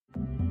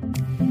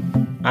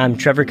I'm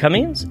Trevor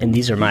Cummings, and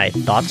these are my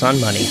thoughts on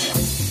money.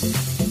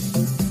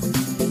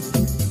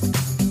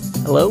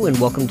 Hello, and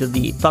welcome to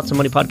the Thoughts on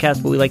Money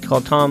podcast, what we like to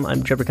call Tom.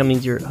 I'm Trevor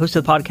Cummings, your host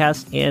of the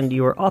podcast and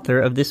your author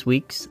of this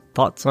week's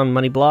Thoughts on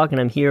Money blog, and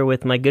I'm here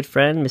with my good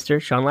friend,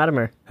 Mr. Sean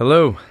Latimer.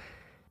 Hello.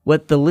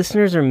 What the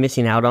listeners are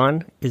missing out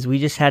on is we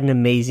just had an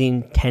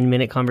amazing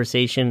 10-minute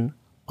conversation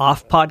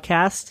off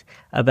podcast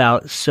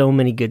about so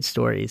many good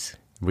stories.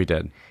 We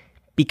did.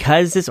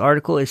 Because this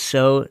article is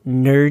so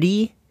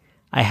nerdy,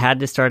 I had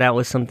to start out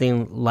with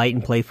something light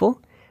and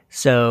playful.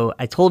 So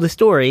I told a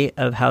story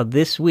of how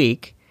this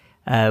week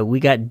we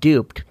got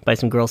duped by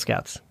some Girl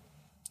Scouts.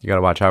 You got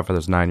to watch out for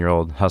those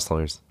 9-year-old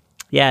hustlers.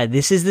 Yeah,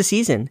 this is the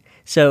season.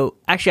 So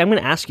actually, I'm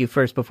going to ask you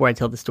first before I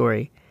tell the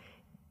story.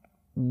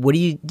 What do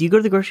you go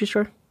to the grocery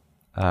store?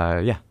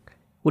 Yeah.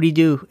 What do you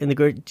do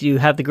do you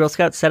have the Girl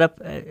Scouts set up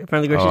in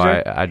front of the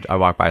grocery store? I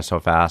walk by so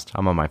fast.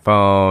 I'm on my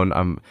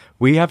phone.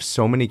 We have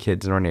so many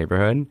kids in our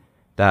neighborhood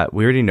that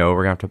we already know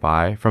we're going to have to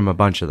buy from a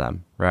bunch of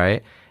them,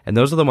 right? And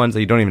those are the ones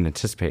that you don't even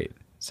anticipate.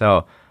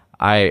 So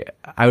I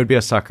would be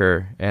a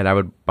sucker and I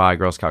would buy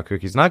Girl Scout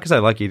cookies, not because I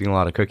like eating a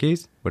lot of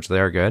cookies, which they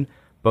are good,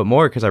 but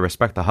more because I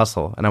respect the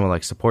hustle and I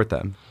would support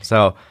them.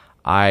 So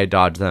I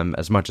dodge them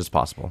as much as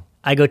possible.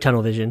 I go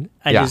tunnel vision.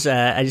 I just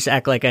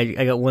act like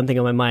I got one thing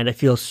on my mind. I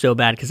feel so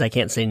bad because I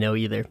can't say no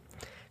either.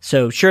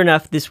 So sure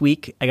enough, this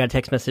week I got a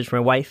text message from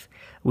my wife.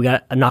 We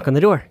got a knock on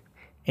the door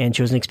and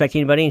she wasn't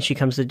expecting anybody, and she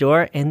comes to the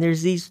door and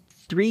there's these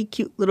 3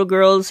 cute little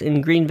girls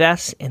in green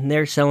vests and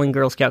they're selling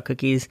Girl Scout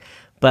cookies.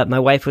 But my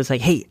wife was like,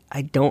 hey,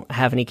 I don't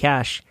have any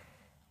cash.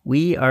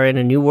 We are in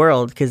a new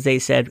world because they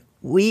said,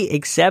 we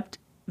accept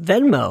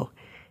Venmo.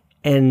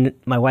 And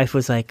my wife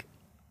was like,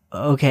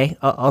 okay,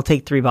 I'll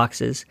take 3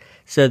 boxes.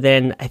 So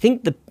then I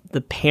think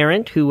the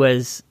parent who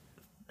was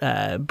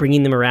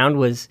bringing them around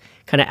was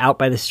kind of out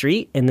by the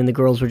street, and then the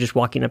girls were just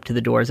walking up to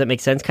the door. Does that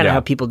make sense? Kind of how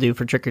people do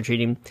for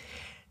trick-or-treating.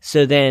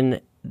 So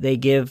then they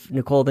give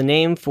Nicole the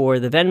name for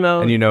the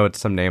Venmo. And it's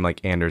some name like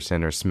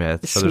Anderson or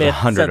Smith. So there's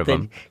 100 of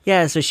them.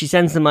 Yeah, so she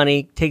sends the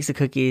money, takes the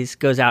cookies,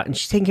 goes out, and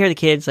she's taking care of the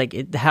kids.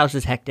 The house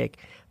is hectic.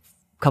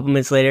 A couple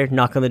minutes later,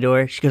 knock on the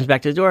door. She comes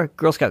back to the door,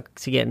 Girl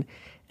Scouts again.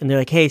 And they're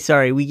like, hey,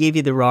 sorry, we gave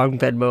you the wrong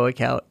Venmo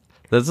account.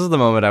 This is the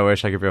moment I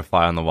wish I could be a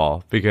fly on the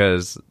wall,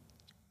 because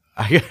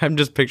I'm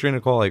just picturing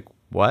Nicole like,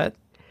 what?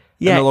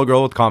 Yeah. And the little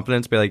girl with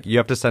confidence be like, you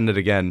have to send it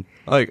again.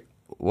 Like,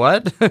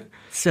 what?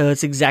 So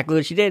it's exactly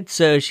what she did.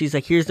 So she's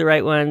like, here's the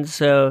right one.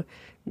 So,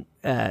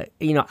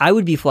 I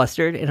would be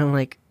flustered. And I'm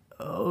like,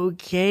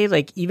 okay,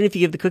 even if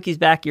you give the cookies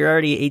back, you're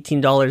already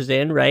 $18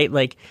 in,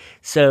 right?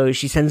 So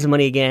she sends the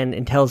money again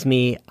and tells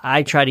me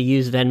I try to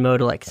use Venmo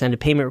to send a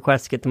payment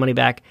request to get the money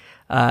back.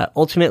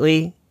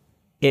 Ultimately,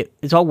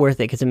 it's all worth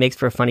it because it makes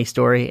for a funny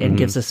story and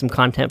gives us some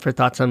content for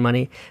Thoughts on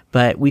Money.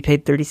 But we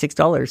paid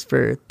 $36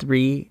 for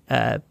 3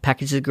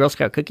 packages of Girl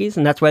Scout cookies,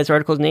 and that's why this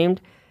article is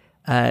named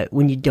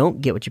When You Don't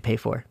Get What You Pay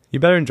For. You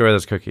better enjoy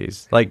those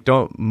cookies.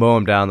 Don't mow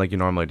them down like you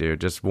normally do.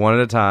 Just one at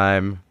a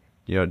time.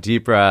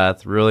 Deep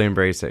breath, really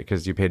embrace it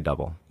because you paid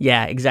double.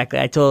 Yeah, exactly.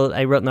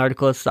 I wrote in the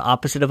article, it's the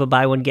opposite of a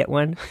buy one, get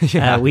one.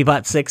 Yeah. We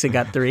bought 6 and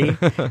got 3.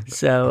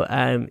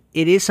 So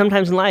it is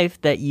sometimes in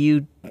life that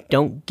you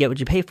don't get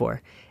what you pay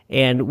for.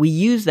 And we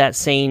use that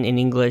saying in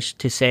English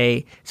to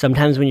say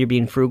sometimes when you're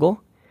being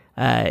frugal,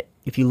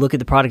 if you look at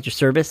the product or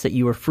service that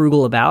you were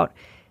frugal about,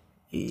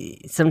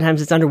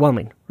 sometimes it's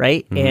underwhelming,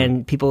 right? Mm-hmm.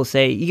 And people will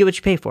say, you get what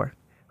you pay for,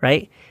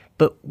 right?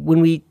 But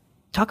when we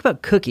talk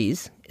about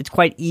cookies, it's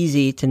quite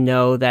easy to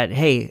know that,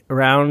 hey,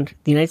 around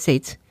the United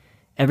States,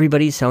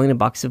 everybody's selling a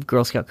box of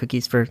Girl Scout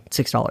cookies for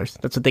 $6.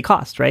 That's what they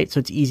cost, right? So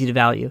it's easy to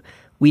value.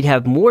 We'd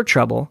have more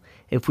trouble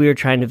if we were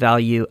trying to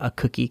value a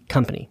cookie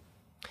company.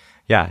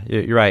 Yeah,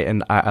 you're right.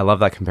 And I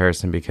love that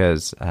comparison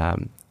because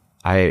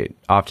I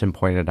often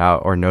point it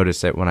out or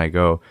notice it when I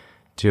go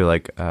to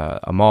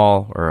a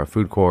mall or a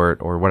food court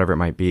or whatever it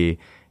might be.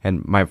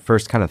 And my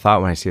first kind of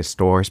thought when I see a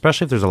store,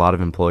 especially if there's a lot of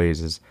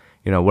employees, is,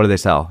 what do they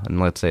sell? And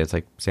let's say it's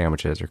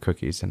sandwiches or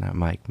cookies. And I'm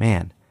like,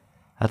 man,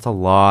 that's a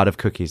lot of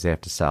cookies they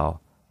have to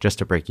sell just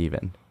to break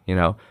even,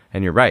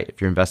 And you're right.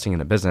 If you're investing in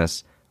a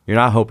business, you're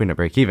not hoping to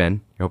break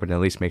even. You're hoping to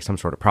at least make some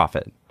sort of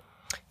profit.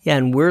 Yeah,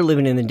 and we're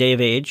living in the day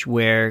of age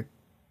where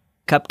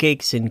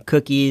cupcakes and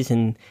cookies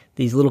and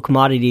these little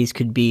commodities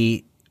could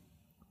be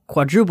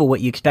quadruple what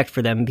you expect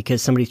for them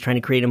because somebody's trying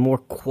to create a more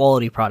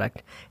quality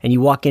product. And you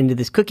walk into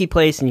this cookie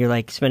place and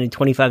you're spending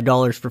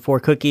 $25 for 4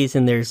 cookies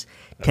and there's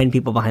 10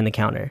 people behind the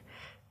counter.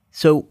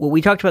 So what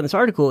we talked about in this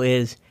article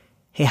is,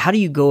 hey, how do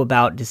you go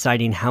about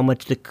deciding how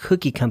much the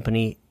cookie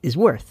company is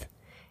worth?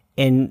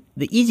 And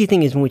the easy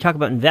thing is when we talk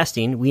about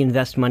investing, we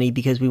invest money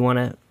because we want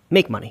to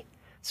make money.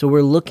 So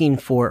we're looking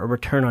for a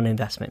return on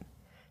investment.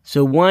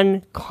 So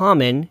one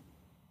common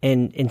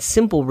and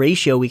simple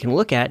ratio we can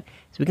look at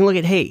is we can look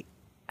at, hey,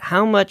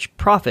 how much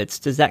profits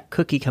does that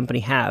cookie company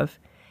have?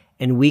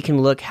 And we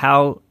can look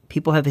how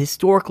people have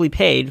historically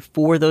paid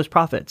for those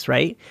profits,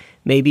 right?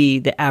 Maybe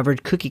the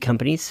average cookie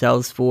company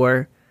sells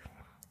for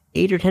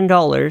 $8 or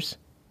 $10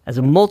 as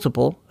a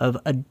multiple of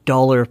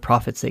 $1 of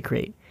profits they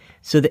create.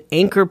 So the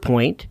anchor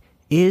point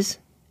is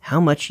how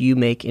much you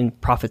make in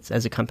profits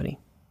as a company.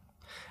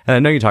 And I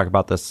know you talk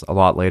about this a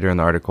lot later in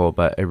the article,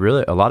 but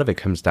a lot of it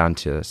comes down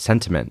to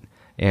sentiment.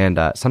 And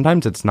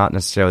sometimes it's not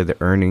necessarily the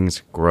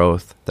earnings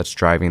growth that's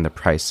driving the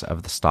price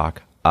of the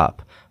stock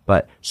up,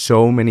 but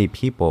so many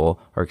people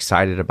are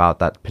excited about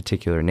that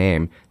particular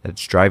name that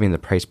it's driving the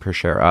price per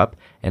share up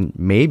and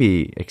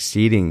maybe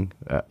exceeding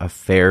a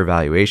fair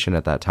valuation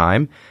at that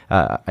time.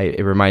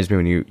 It reminds me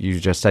when you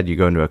just said you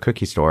go into a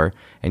cookie store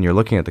and you're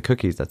looking at the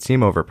cookies that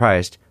seem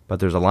overpriced, but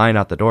there's a line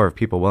out the door of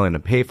people willing to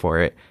pay for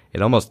it.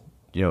 It almost,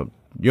 you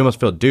almost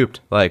feel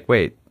duped. Like,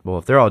 wait, well,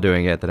 if they're all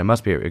doing it, then it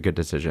must be a good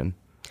decision.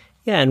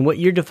 Yeah, and what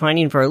you're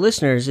defining for our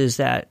listeners is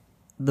that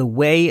the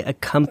way a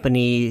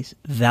company's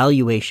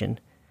valuation,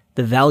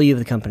 the value of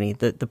the company,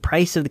 the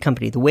price of the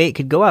company, the way it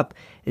could go up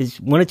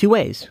is one of two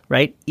ways,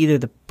 right? Either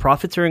the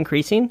profits are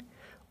increasing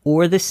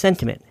or the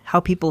sentiment, how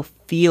people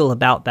feel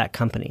about that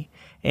company.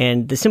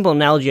 And the simple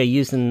analogy I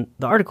used in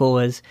the article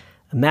was,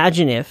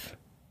 imagine if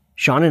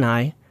Sean and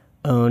I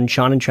own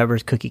Sean and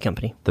Trevor's cookie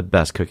company. The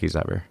best cookies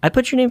ever. I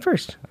put your name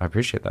first. I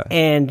appreciate that.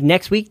 And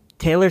next week,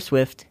 Taylor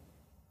Swift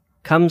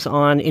comes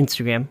on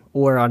Instagram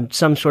or on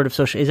some sort of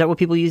social. Is that what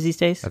people use these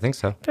days? I think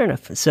so. Fair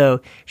enough.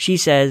 So she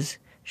says,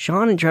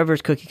 Sean and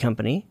Trevor's cookie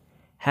company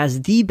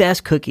has the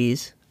best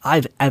cookies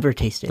I've ever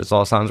tasted. This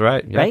all sounds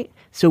right. Yeah. Right?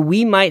 So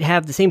we might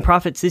have the same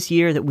profits this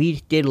year that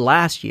we did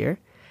last year,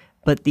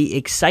 but the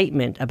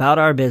excitement about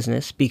our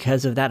business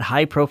because of that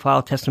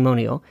high-profile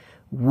testimonial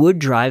would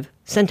drive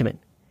sentiment.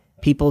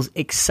 People's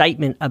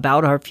excitement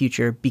about our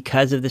future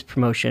because of this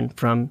promotion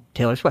from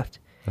Taylor Swift.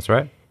 That's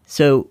right.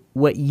 So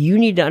what you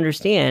need to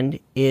understand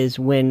is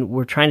when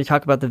we're trying to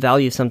talk about the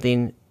value of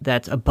something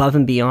that's above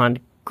and beyond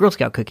Girl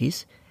Scout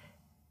cookies,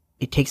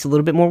 it takes a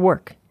little bit more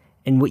work.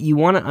 And what you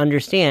want to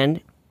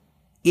understand,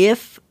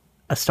 if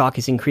a stock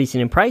is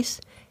increasing in price,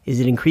 is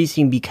it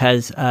increasing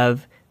because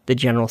of the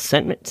general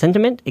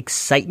sentiment,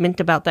 excitement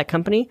about that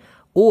company,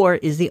 or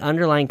is the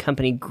underlying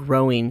company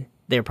growing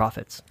their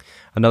profits?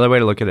 Another way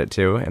to look at it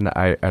too, and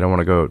I don't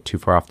want to go too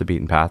far off the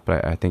beaten path,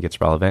 but I think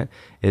it's relevant,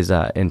 is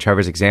in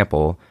Trevor's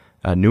example,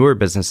 newer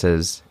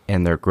businesses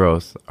and their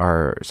growth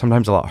are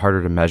sometimes a lot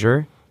harder to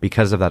measure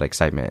because of that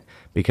excitement,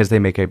 because they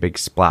make a big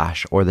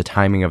splash, or the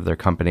timing of their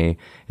company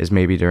is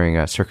maybe during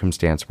a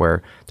circumstance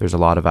where there's a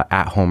lot of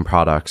at-home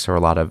products or a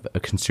lot of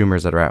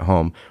consumers that are at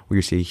home, where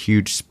you see a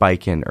huge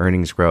spike in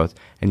earnings growth,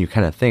 and you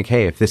kind of think,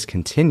 hey, if this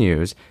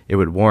continues, it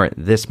would warrant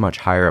this much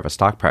higher of a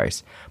stock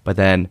price. But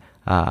then,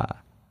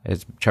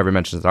 as Trevor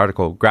mentions in the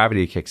article,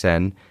 gravity kicks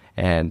in,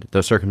 and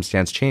those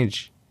circumstances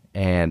change,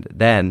 and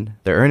then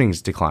their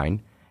earnings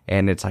decline,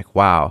 and it's like,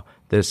 wow,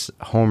 this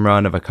home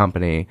run of a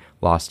company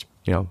lost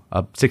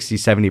a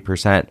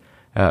 60-70%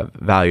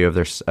 value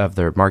of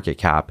their market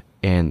cap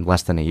in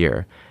less than a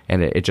year.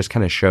 And it just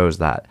kind of shows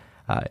that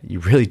you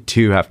really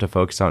do have to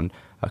focus on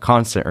a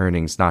constant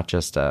earnings, not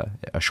just a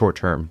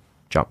short-term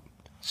jump.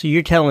 So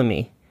you're telling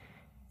me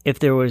if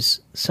there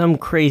was some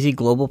crazy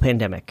global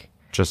pandemic,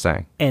 just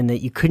saying, and that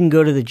you couldn't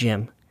go to the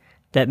gym,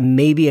 that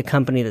maybe a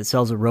company that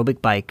sells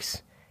aerobic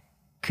bikes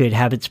could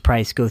have its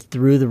price go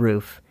through the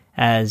roof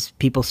as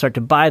people start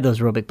to buy those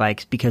aerobic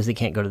bikes because they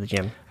can't go to the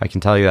gym. I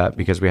can tell you that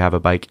because we have a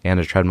bike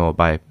and a treadmill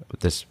by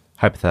this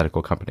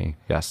hypothetical company.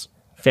 Yes.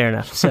 Fair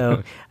enough.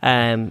 So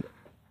then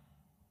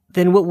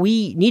what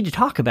we need to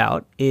talk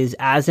about is,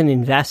 as an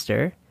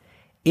investor,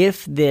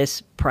 if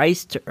this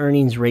price to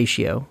earnings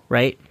ratio,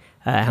 right,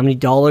 how many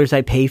dollars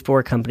I pay for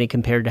a company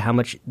compared to how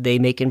much they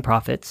make in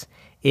profits,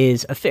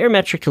 is a fair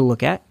metric to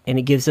look at, and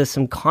it gives us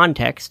some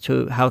context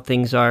to how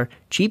things are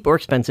cheap or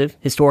expensive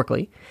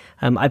historically.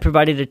 I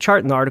provided a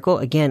chart in the article,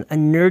 again, a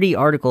nerdy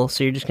article,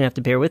 so you're just going to have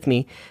to bear with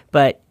me.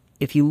 But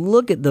if you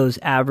look at those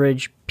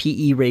average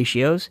PE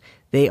ratios,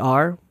 they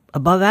are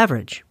above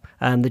average.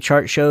 The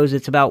chart shows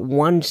it's about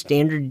one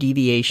standard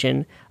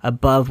deviation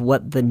above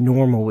what the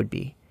normal would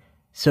be.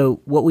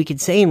 So what we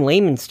could say in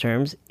layman's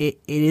terms,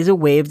 it is a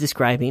way of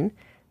describing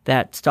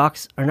that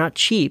stocks are not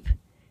cheap,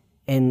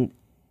 and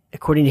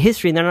according to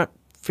history, they're not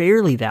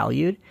fairly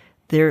valued.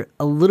 They're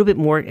a little bit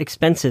more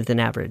expensive than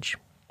average.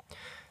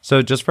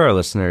 So just for our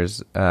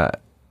listeners,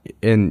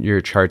 in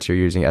your charts, you're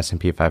using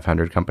S&P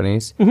 500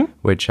 companies,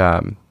 which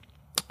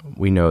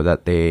we know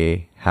that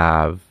they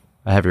have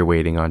a heavier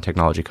weighting on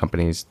technology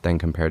companies than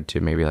compared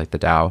to maybe like the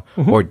Dow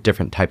or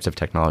different types of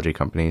technology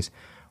companies.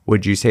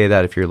 Would you say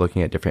that if you're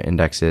looking at different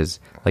indexes,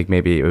 like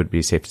maybe it would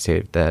be safe to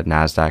say that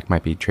NASDAQ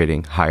might be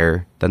trading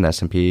higher than the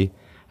S&P,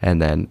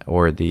 and then,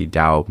 or the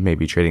Dow may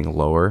be trading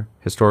lower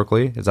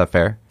historically? Is that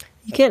fair?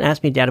 You can't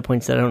ask me data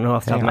points that I don't know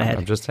off the top of my head.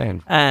 I'm just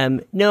saying.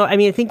 No, I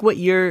mean, I think what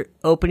you're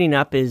opening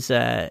up is,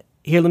 here,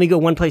 let me go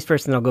one place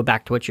first, and then I'll go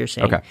back to what you're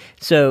saying. Okay.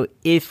 So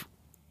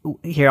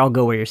here, I'll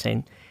go where you're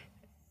saying.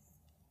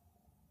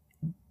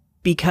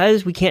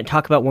 Because we can't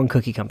talk about one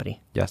cookie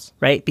company. Yes.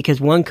 Right? Because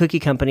one cookie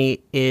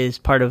company is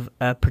part of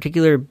a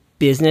particular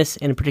business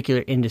in a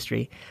particular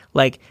industry.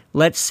 Like,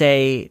 let's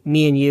say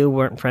me and you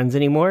weren't friends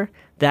anymore.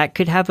 That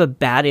could have a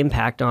bad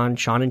impact on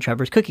Sean and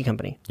Trevor's cookie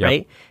company,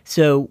 right?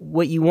 So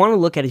what you want to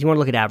look at is you want to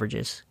look at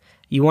averages.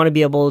 You want to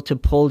be able to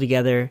pull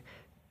together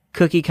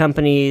cookie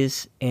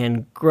companies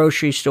and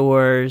grocery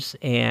stores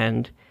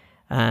and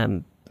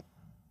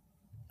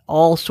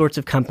all sorts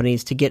of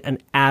companies to get an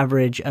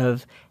average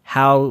of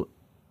how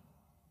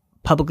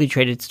publicly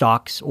traded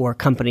stocks or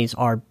companies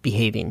are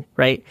behaving,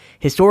 right?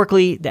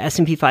 Historically, the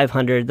S&P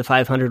 500, the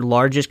 500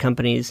 largest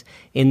companies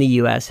in the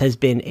US, has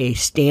been a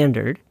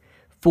standard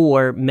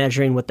for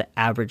measuring what the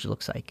average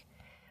looks like.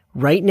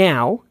 Right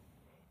now,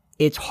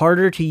 it's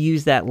harder to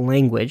use that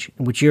language,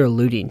 which you're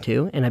alluding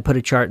to, and I put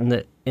a chart in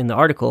the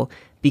article,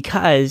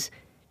 because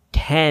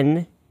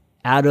 10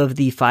 out of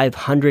the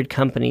 500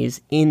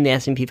 companies in the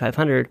S&P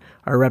 500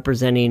 are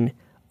representing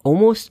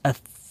almost a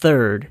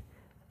third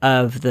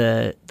of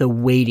the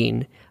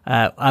weighting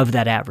of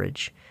that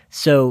average.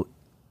 So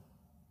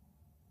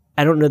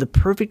I don't know the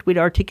perfect way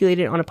to articulate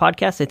it on a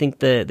podcast. I think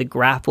the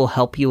graph will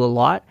help you a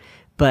lot,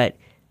 but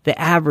the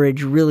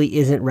average really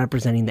isn't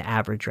representing the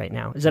average right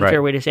now. Is that a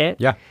fair way to say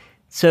it? Yeah.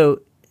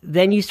 So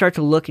then you start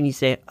to look and you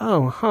say,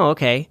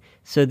 okay.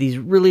 So these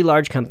really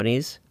large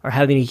companies are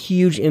having a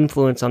huge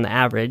influence on the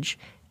average.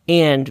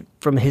 And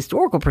from a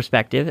historical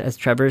perspective, as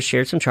Trevor has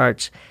shared some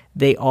charts,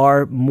 they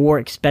are more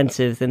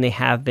expensive than they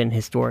have been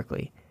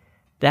historically.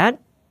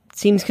 That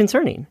seems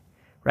concerning,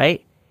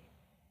 right?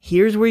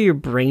 Here's where your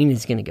brain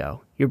is going to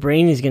go. Your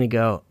brain is going to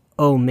go,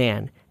 oh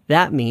man,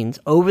 that means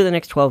over the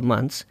next 12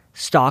 months,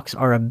 stocks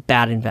are a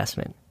bad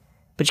investment.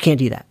 But you can't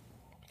do that.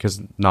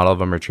 Because not all of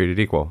them are treated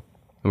equal.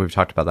 And we've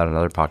talked about that in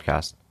another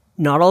podcast.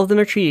 Not all of them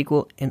are treated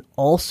equal. And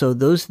also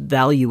those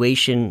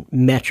valuation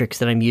metrics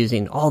that I'm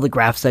using, all the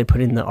graphs that I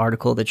put in the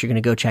article that you're going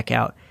to go check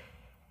out,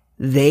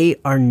 they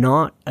are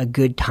not a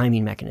good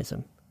timing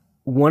mechanism.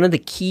 One of the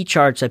key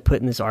charts I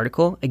put in this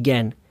article,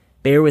 again,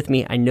 bear with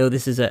me. I know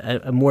this is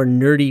a more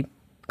nerdy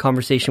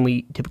conversation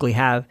we typically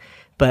have,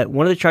 but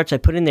one of the charts I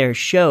put in there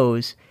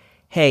shows,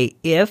 hey,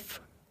 if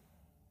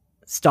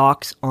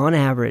stocks on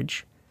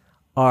average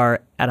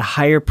are at a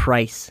higher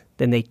price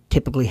than they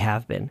typically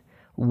have been,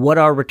 what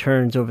are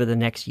returns over the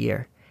next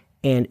year?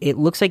 And it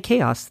looks like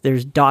chaos.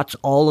 There's dots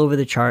all over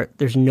the chart.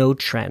 There's no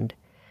trend.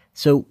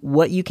 So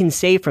what you can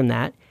say from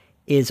that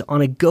is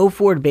on a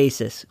go-forward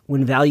basis,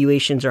 when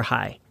valuations are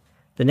high,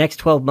 the next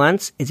 12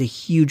 months is a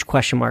huge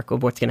question mark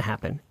of what's going to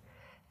happen.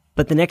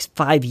 But the next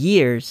 5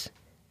 years,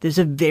 there's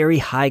a very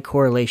high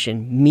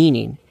correlation,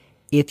 meaning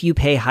if you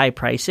pay high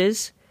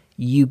prices,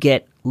 you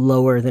get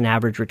lower than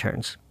average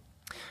returns.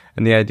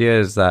 And the idea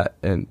is that,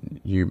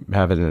 and you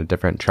have it in a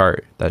different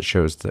chart that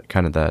shows the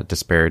kind of the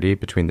disparity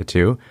between the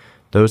two.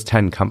 Those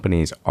 10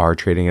 companies are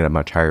trading at a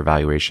much higher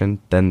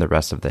valuation than the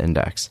rest of the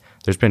index.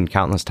 There's been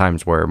countless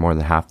times where more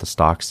than half the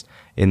stocks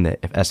in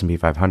the S&P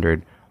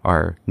 500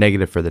 are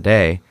negative for the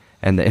day,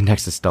 and the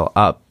index is still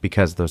up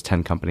because those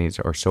 10 companies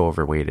are so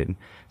overweighted.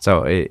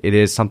 So it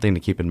is something to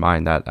keep in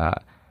mind that,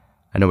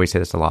 I know we say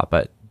this a lot,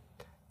 but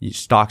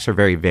stocks are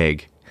very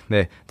vague.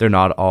 They're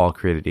not all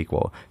created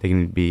equal. They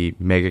can be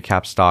mega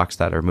cap stocks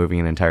that are moving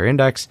an entire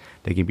index.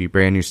 They can be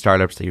brand new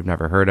startups that you've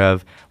never heard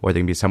of, or they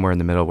can be somewhere in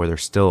the middle where there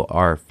still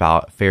are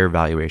fair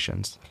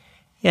valuations.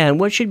 Yeah, and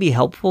what should be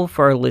helpful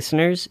for our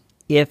listeners,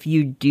 if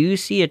you do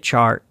see a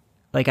chart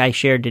like I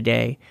shared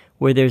today,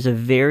 where there's a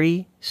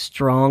very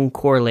strong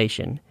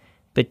correlation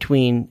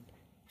between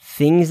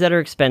things that are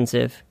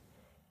expensive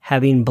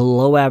having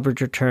below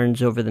average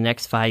returns over the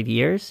next 5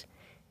 years,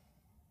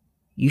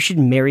 you should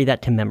marry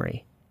that to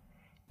memory.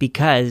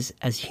 Because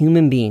as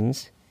human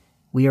beings,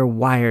 we are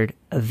wired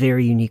a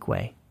very unique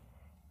way.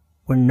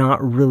 We're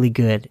not really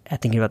good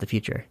at thinking about the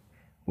future.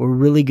 We're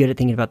really good at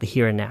thinking about the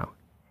here and now.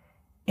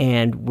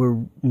 And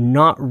we're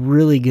not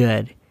really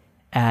good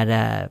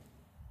at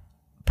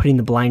putting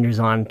the blinders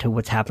on to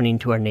what's happening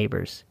to our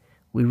neighbors.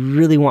 We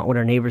really want what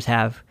our neighbors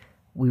have.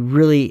 We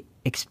really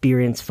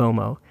experience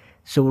FOMO.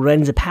 So what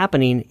ends up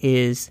happening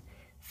is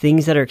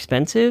things that are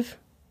expensive,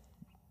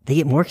 they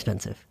get more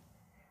expensive.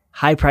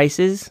 High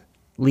prices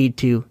lead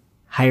to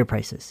higher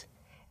prices.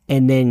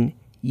 And then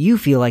you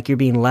feel like you're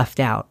being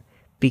left out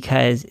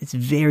because it's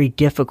very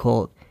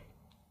difficult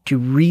to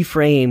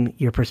reframe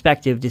your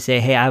perspective to say,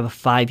 hey, I have a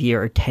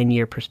 5-year or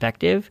 10-year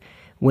perspective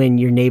when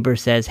your neighbor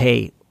says,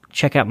 hey,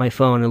 check out my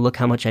phone and look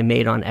how much I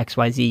made on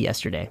XYZ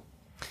yesterday.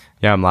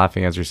 Yeah, I'm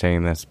laughing as you're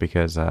saying this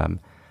because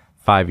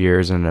 5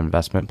 years in an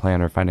investment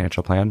plan or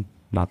financial plan,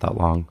 not that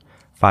long.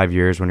 5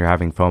 years when you're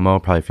having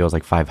FOMO probably feels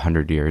like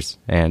 500 years.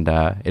 And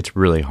it's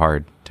really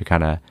hard to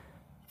kind of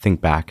think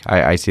back.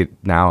 I see it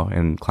now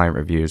in client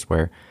reviews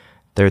where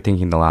they're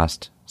thinking the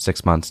last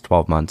 6 months,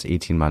 12 months,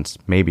 18 months,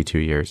 maybe 2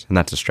 years. And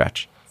that's a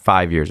stretch.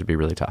 5 years would be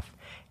really tough.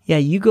 Yeah,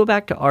 you go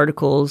back to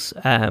articles.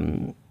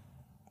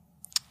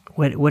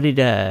 What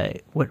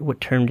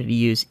term did he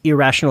use?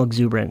 Irrational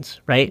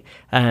exuberance, right?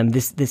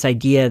 This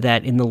idea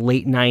that in the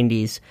late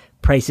 90s,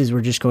 prices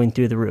were just going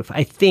through the roof.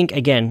 I think,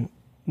 again,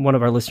 one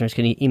of our listeners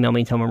can email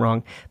me and tell me I'm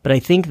wrong, but I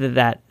think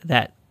that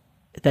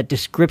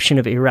description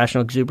of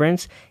irrational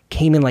exuberance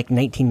came in like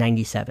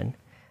 1997.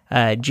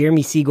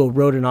 Jeremy Siegel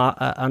wrote an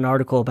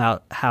article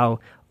about how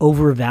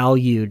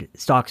overvalued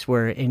stocks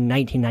were in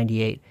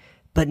 1998.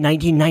 But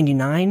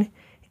 1999,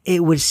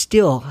 it was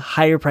still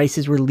higher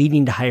prices were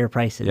leading to higher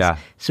prices. Yeah.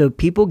 So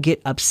people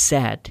get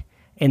upset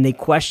and they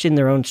question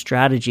their own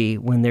strategy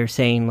when they're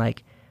saying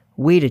like,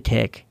 wait a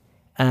tick,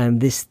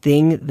 this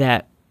thing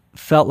that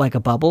felt like a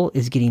bubble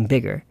is getting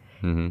bigger.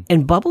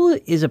 And bubble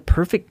is a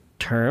perfect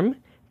term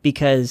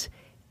because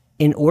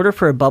in order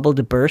for a bubble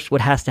to burst,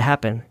 what has to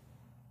happen?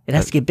 It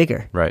has to get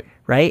bigger. Right.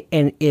 Right?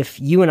 And if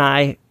you and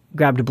I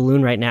grabbed a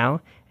balloon right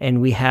now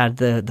and we had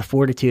the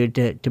fortitude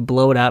to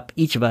blow it up,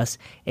 each of us,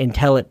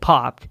 until it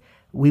popped,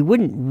 we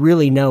wouldn't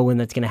really know when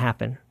that's going to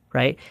happen,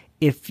 right?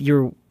 If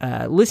you're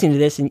listening to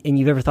this and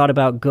you've ever thought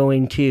about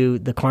going to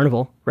the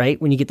carnival, right?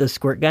 When you get those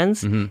squirt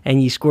guns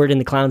and you squirt in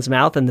the clown's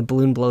mouth and the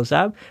balloon blows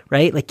up,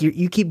 right? Like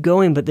you keep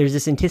going, but there's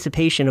this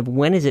anticipation of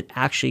when is it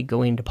actually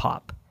going to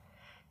pop?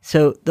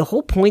 So the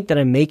whole point that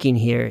I'm making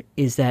here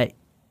is that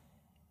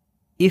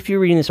if you're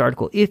reading this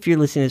article, if you're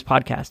listening to this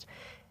podcast,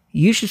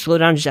 you should slow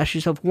down and just ask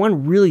yourself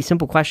one really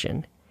simple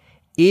question.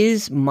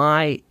 Is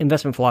my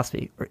investment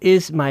philosophy or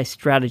is my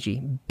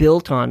strategy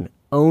built on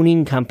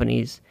owning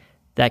companies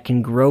that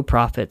can grow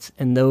profits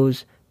and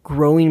those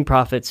growing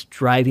profits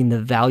driving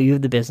the value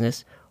of the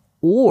business?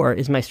 Or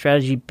is my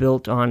strategy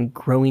built on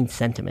growing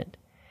sentiment?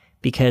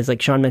 Because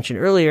like Sean mentioned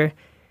earlier,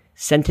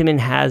 sentiment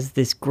has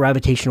this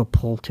gravitational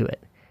pull to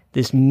it,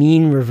 this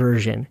mean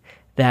reversion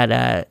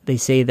that they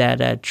say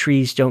that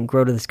trees don't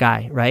grow to the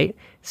sky, right?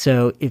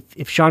 So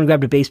if Sean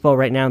grabbed a baseball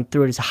right now and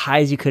threw it as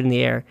high as you could in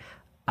the air,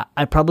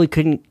 I probably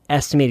couldn't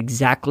estimate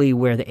exactly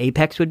where the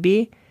apex would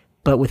be,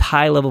 but with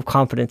high level of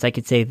confidence, I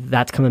could say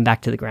that's coming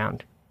back to the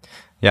ground.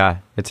 Yeah,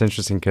 it's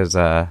interesting because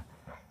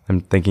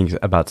I'm thinking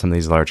about some of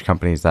these large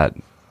companies that,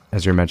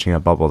 as you're mentioning, a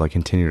bubble that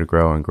continue to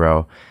grow and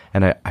grow.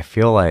 And I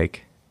feel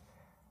like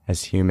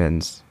as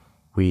humans,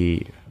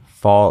 we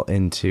fall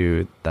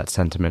into that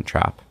sentiment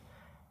trap,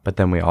 but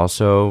then we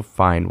also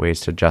find ways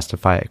to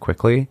justify it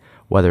quickly,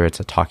 whether it's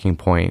a talking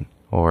point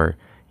or,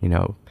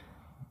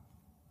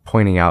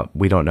 pointing out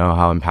we don't know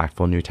how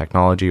impactful new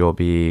technology will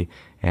be,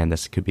 and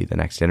this could be the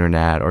next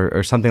internet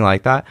or something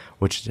like that,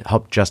 which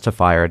help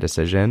justify our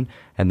decision.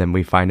 And then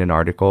we find an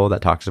article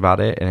that talks about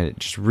it and it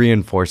just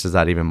reinforces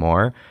that even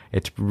more.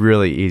 It's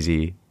really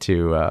easy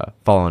to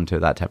fall into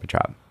that type of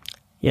trap.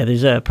 Yeah,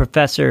 there's a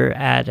professor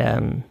at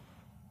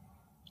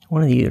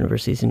one of the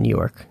universities in New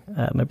York.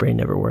 My brain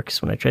never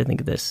works when I try to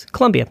think of this.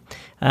 Columbia,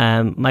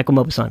 Michael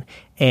Maupassant.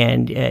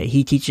 And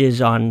he teaches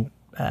on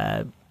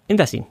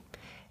investing.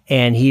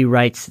 And he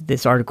writes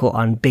this article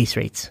on base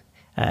rates.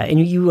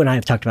 And you and I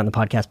have talked about it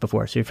on the podcast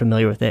before, so you're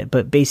familiar with it.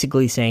 But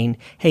basically saying,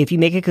 hey, if you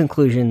make a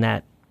conclusion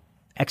that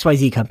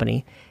XYZ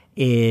company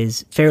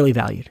is fairly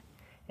valued,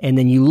 and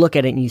then you look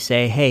at it and you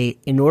say, hey,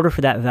 in order for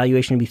that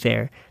valuation to be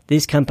fair,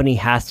 this company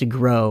has to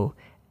grow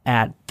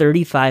at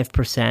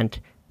 35%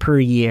 per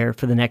year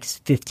for the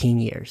next 15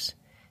 years.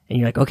 And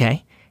you're like,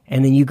 okay.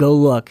 And then you go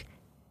look,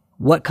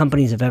 what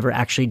companies have ever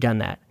actually done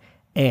that?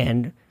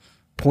 And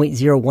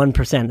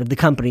 0.01% of the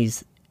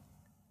companies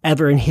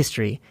ever in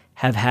history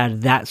have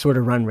had that sort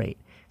of run rate.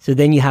 So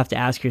then you have to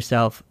ask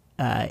yourself,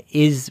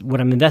 is what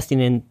I'm investing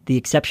in the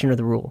exception or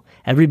the rule?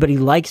 Everybody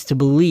likes to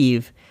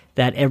believe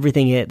that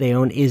everything they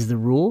own is the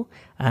rule,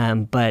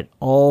 but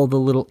all the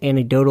little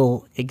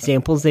anecdotal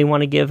examples they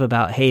want to give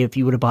about, hey, if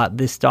you would have bought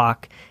this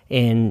stock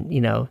in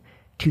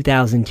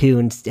 2002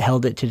 and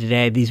held it to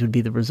today, these would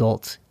be the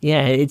results.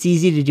 Yeah, it's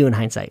easy to do in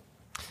hindsight.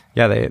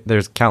 Yeah,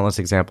 there's countless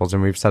examples,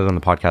 and we've said it on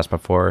the podcast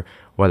before,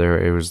 whether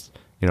it was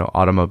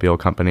automobile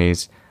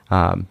companies,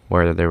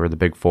 where they were the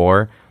big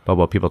four, but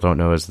what people don't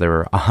know is there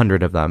were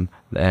 100 of them,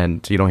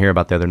 and you don't hear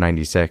about the other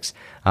 96.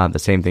 The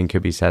same thing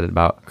could be said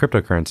about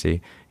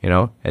cryptocurrency.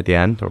 At the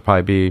end, there'll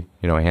probably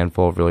be a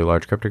handful of really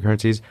large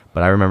cryptocurrencies,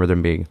 but I remember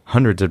them being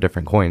hundreds of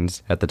different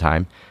coins at the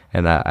time,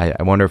 and I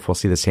wonder if we'll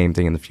see the same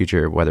thing in the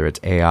future, whether it's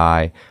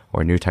AI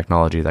or new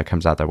technology that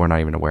comes out that we're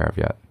not even aware of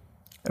yet.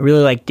 I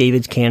really like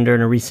David's candor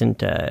in a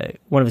recent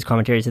one of his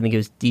commentaries. I think it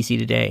was DC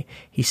Today.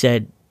 He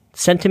said,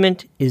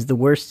 "Sentiment is the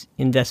worst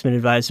investment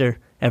advisor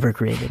ever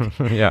created."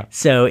 Yeah.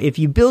 So if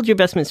you build your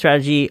investment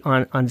strategy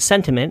on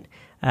sentiment,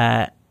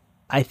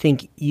 I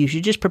think you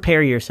should just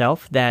prepare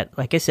yourself that,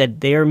 like I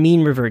said, they are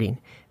mean reverting,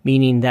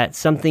 meaning that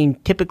something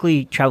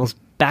typically travels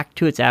back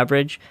to its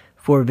average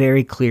for a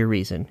very clear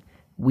reason.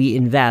 We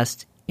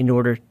invest in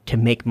order to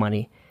make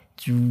money.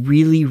 It's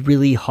really,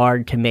 really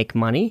hard to make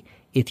money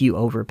if you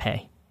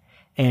overpay.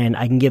 And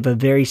I can give a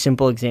very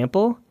simple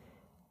example.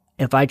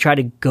 If I try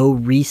to go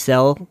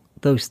resell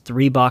those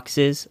 3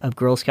 boxes of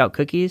Girl Scout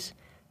cookies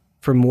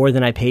for more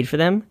than I paid for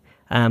them,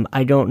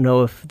 I don't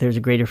know if there's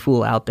a greater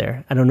fool out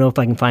there. I don't know if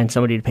I can find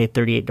somebody to pay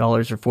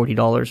 $38 or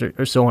 $40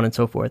 or so on and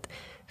so forth.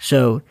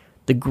 So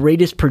the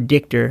greatest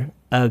predictor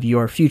of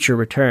your future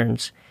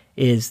returns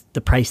is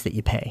the price that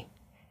you pay.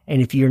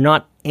 And if you're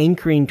not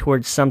anchoring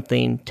towards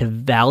something to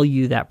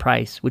value that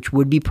price, which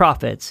would be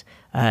profits,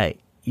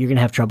 you're going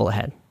to have trouble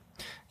ahead.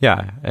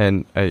 Yeah,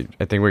 and I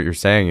think what you're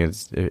saying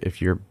is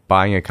if you're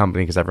buying a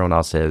company because everyone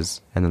else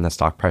is, and then the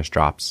stock price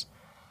drops,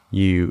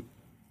 you're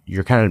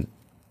kind of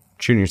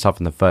shooting yourself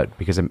in the foot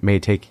because it may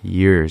take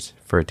years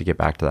for it to get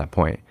back to that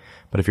point.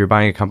 But if you're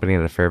buying a company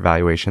at a fair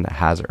valuation that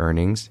has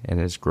earnings and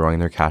is growing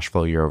their cash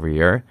flow year over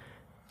year,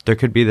 there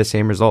could be the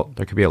same result.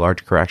 There could be a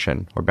large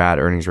correction or bad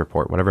earnings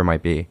report, whatever it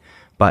might be.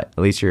 But at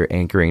least you're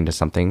anchoring to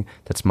something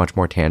that's much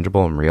more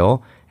tangible and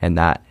real, and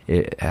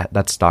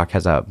that stock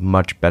has a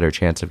much better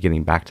chance of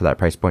getting back to that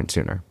price point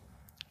sooner.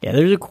 Yeah,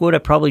 there's a quote I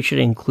probably should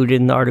have included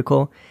in the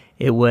article.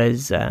 It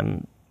was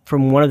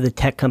from one of the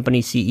tech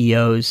company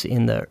CEOs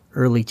in the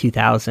early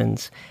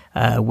 2000s,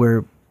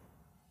 where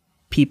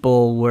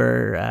people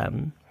were,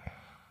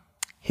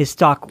 his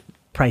stock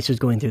price was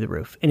going through the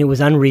roof, and it was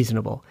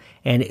unreasonable.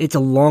 And it's a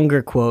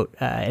longer quote,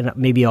 and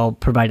maybe I'll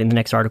provide it in the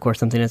next article or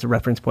something as a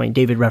reference point.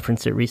 David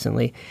referenced it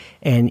recently,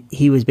 and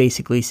he was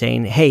basically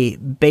saying, hey,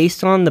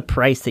 based on the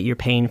price that you're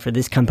paying for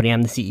this company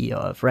I'm the CEO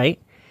of,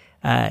 right?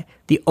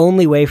 The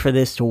only way for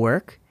this to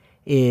work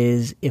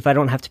is if I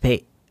don't have to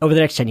pay, over the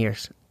next 10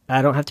 years,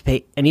 I don't have to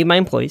pay any of my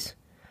employees.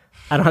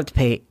 I don't have to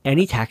pay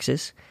any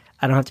taxes.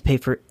 I don't have to pay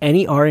for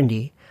any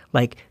R&D.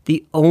 Like,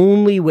 the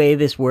only way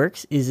this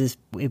works is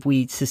if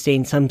we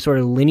sustain some sort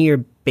of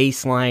linear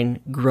baseline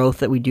growth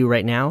that we do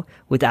right now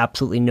with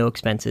absolutely no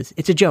expenses.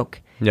 It's a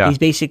joke. Yeah. He's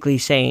basically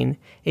saying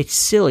it's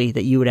silly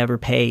that you would ever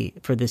pay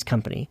for this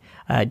company.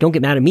 Don't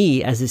get mad at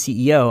me as the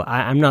CEO.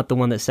 I'm not the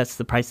one that sets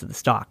the price of the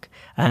stock.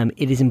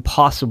 It is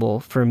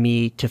impossible for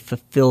me to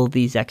fulfill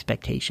these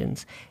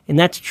expectations. And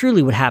that's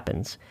truly what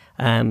happens.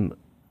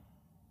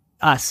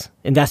 Us,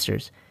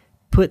 investors,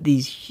 put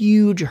these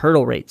huge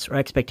hurdle rates or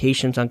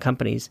expectations on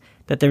companies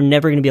that they're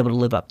never going to be able to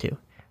live up to,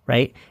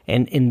 right?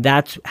 And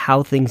that's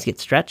how things get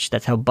stretched.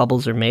 That's how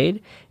bubbles are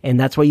made. And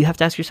that's why you have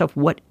to ask yourself,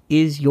 what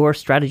is your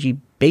strategy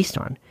based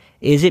on?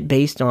 Is it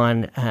based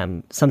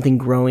on something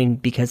growing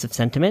because of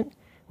sentiment,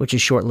 which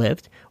is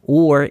short-lived?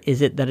 Or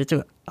is it that it's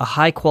a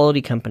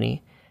high-quality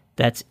company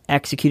that's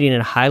executing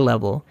at a high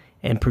level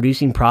and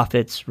producing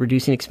profits,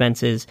 reducing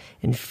expenses,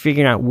 and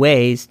figuring out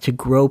ways to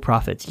grow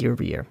profits year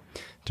over year?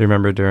 Do you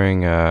remember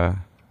during the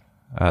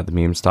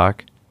meme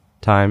stock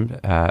time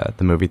at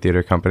the movie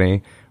theater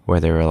company where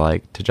they were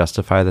like, to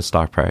justify the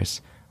stock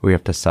price, we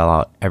have to sell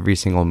out every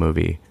single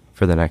movie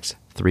for the next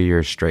 3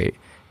 years straight.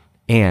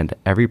 And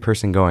every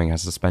person going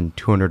has to spend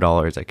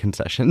 $200 at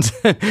concessions.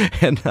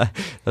 And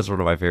that's one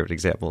of my favorite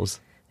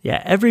examples.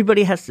 Yeah,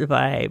 everybody has to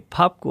buy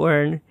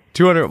popcorn.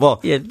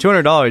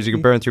 $200 you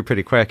can burn through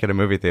pretty quick at a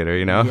movie theater,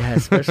 you know? Yeah,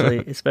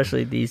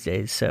 especially these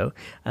days. So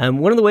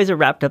one of the ways I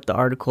wrapped up the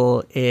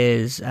article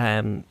is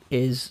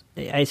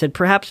I said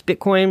perhaps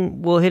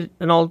Bitcoin will hit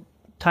an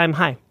all-time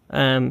high.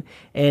 And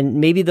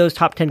maybe those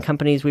top 10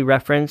 companies we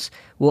reference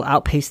will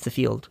outpace the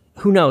field.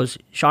 Who knows?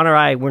 Sean or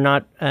I, we're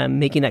not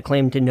making that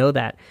claim to know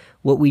that.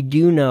 What we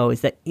do know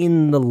is that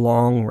in the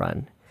long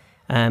run,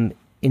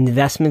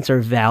 investments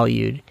are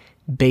valued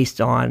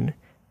based on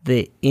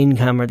the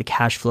income or the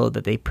cash flow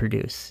that they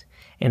produce.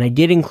 And I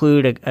did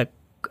include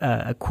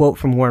a quote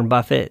from Warren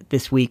Buffett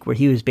this week where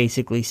he was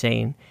basically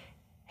saying,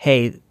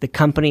 hey, the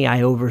company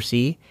I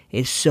oversee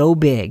is so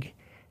big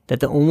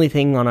that the only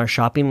thing on our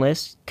shopping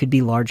list could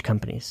be large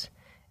companies.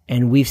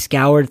 And we've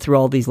scoured through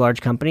all these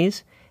large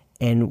companies,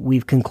 and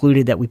we've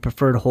concluded that we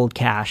prefer to hold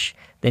cash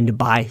than to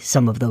buy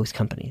some of those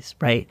companies,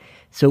 right?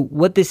 So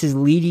what this is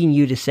leading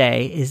you to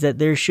say is that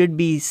there should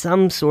be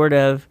some sort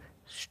of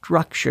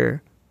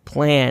structure,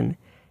 plan,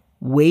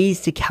 ways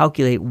to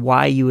calculate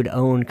why you would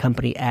own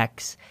company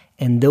X,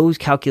 and those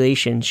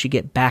calculations should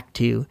get back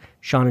to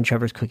Sean and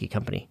Trevor's Cookie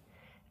Company.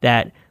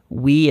 That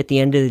we, at the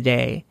end of the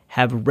day,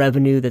 have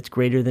revenue that's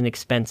greater than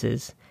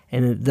expenses,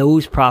 and that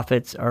those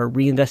profits are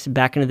reinvested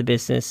back into the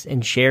business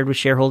and shared with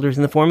shareholders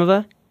in the form of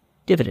a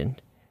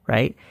dividend,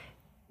 right?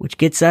 Which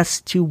gets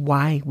us to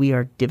why we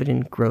are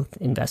dividend growth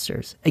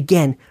investors.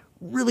 Again,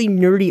 really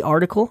nerdy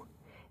article,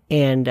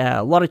 and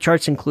a lot of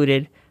charts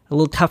included. A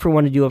little tougher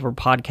one to do over a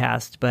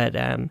podcast, but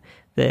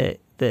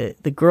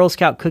the Girl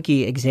Scout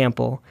cookie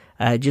example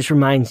just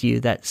reminds you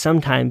that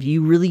sometimes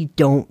you really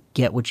don't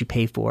get what you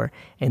pay for,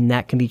 and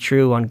that can be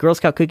true on Girl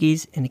Scout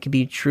cookies, and it can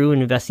be true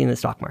in investing in the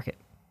stock market.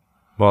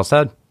 Well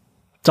said.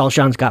 That's all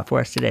Sean's got for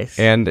us today.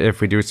 And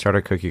if we do start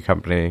a cookie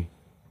company,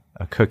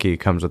 a cookie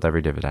comes with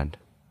every dividend.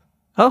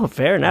 Oh,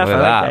 fair enough. Look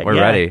at that. We're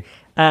ready.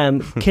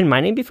 Can my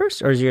name be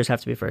first, or does yours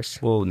have to be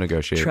first? We'll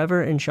negotiate.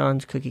 Trevor and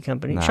Sean's Cookie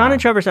Company. Sean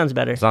and Trevor sounds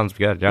better. Sounds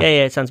good, yeah.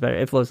 Yeah, it sounds better.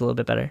 It flows a little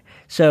bit better.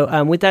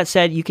 So with that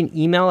said, you can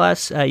email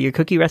us your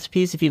cookie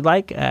recipes if you'd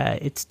like.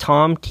 It's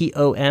Tom,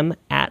 T-O-M,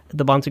 at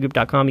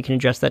thebonsagroup.com. You can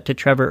address that to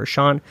Trevor or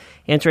Sean.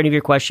 Answer any of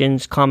your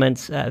questions,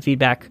 comments,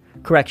 feedback,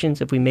 corrections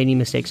if we made any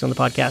mistakes on the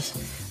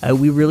podcast.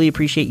 We really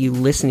appreciate you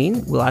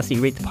listening. We'll ask that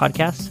you rate the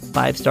podcast.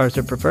 5 stars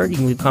are preferred. You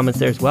can leave comments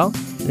there as well.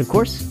 And of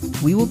course,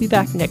 we will be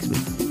back next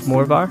week.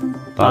 More of our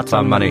Thoughts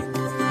on Money.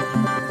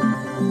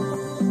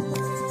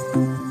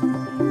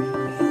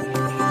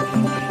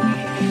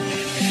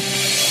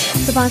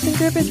 The Bahnsen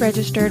Group is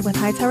registered with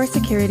Hightower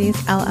Securities,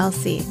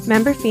 LLC,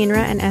 member FINRA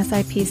and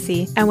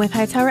SIPC, and with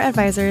Hightower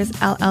Advisors,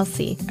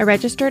 LLC, a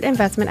registered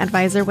investment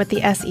advisor with the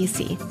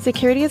SEC.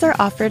 Securities are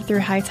offered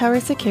through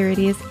Hightower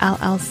Securities,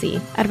 LLC.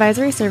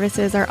 Advisory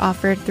services are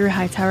offered through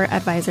Hightower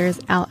Advisors,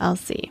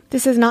 LLC.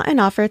 This is not an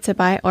offer to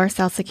buy or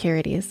sell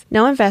securities.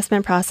 No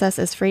investment process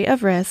is free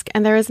of risk,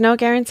 and there is no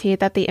guarantee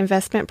that the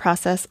investment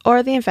process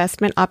or the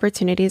investment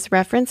opportunities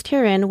referenced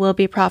herein will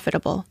be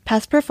profitable.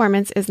 Past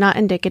performance is not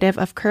indicative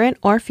of current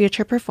or future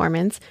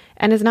performance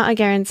and is not a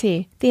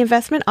guarantee. The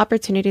investment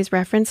opportunities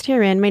referenced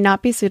herein may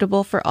not be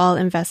suitable for all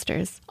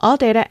investors. All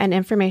data and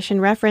information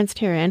referenced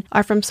herein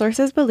are from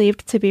sources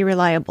believed to be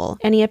reliable.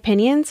 Any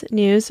opinions,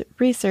 news,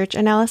 research,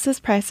 analysis,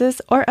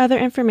 prices, or other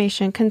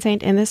information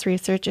contained in this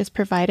research is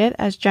provided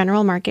as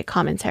general market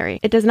commentary.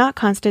 It does not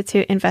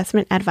constitute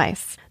investment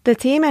advice. The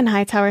team and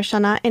Hightower shall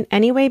not in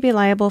any way be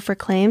liable for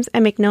claims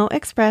and make no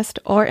expressed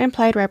or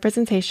implied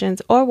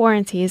representations or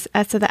warranties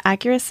as to the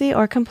accuracy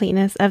or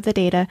completeness of the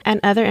data and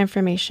other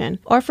information,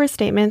 or for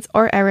statements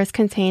or errors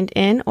contained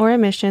in or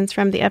omissions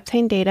from the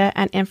obtained data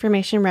and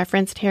information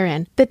referenced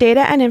herein. The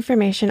data and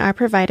information are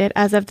provided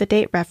as of the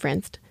date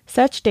referenced.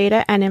 Such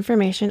data and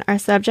information are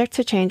subject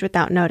to change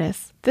without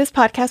notice. This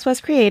podcast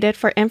was created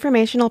for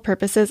informational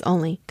purposes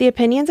only. The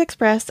opinions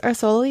expressed are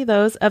solely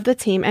those of the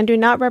team and do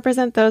not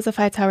represent those of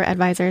Hightower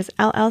Advisors,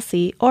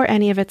 LLC, or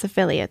any of its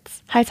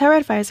affiliates. Hightower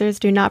Advisors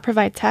do not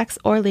provide tax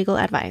or legal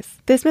advice.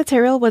 This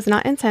material was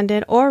not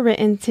intended or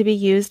written to be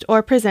used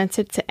or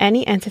presented to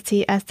any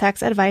entity as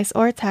tax advice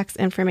or tax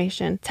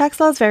information. Tax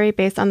laws vary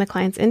based on the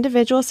client's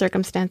individual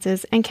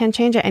circumstances and can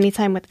change at any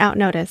time without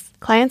notice.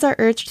 Clients are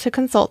urged to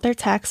consult their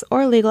tax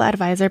or legal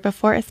advisor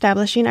before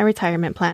establishing a retirement plan.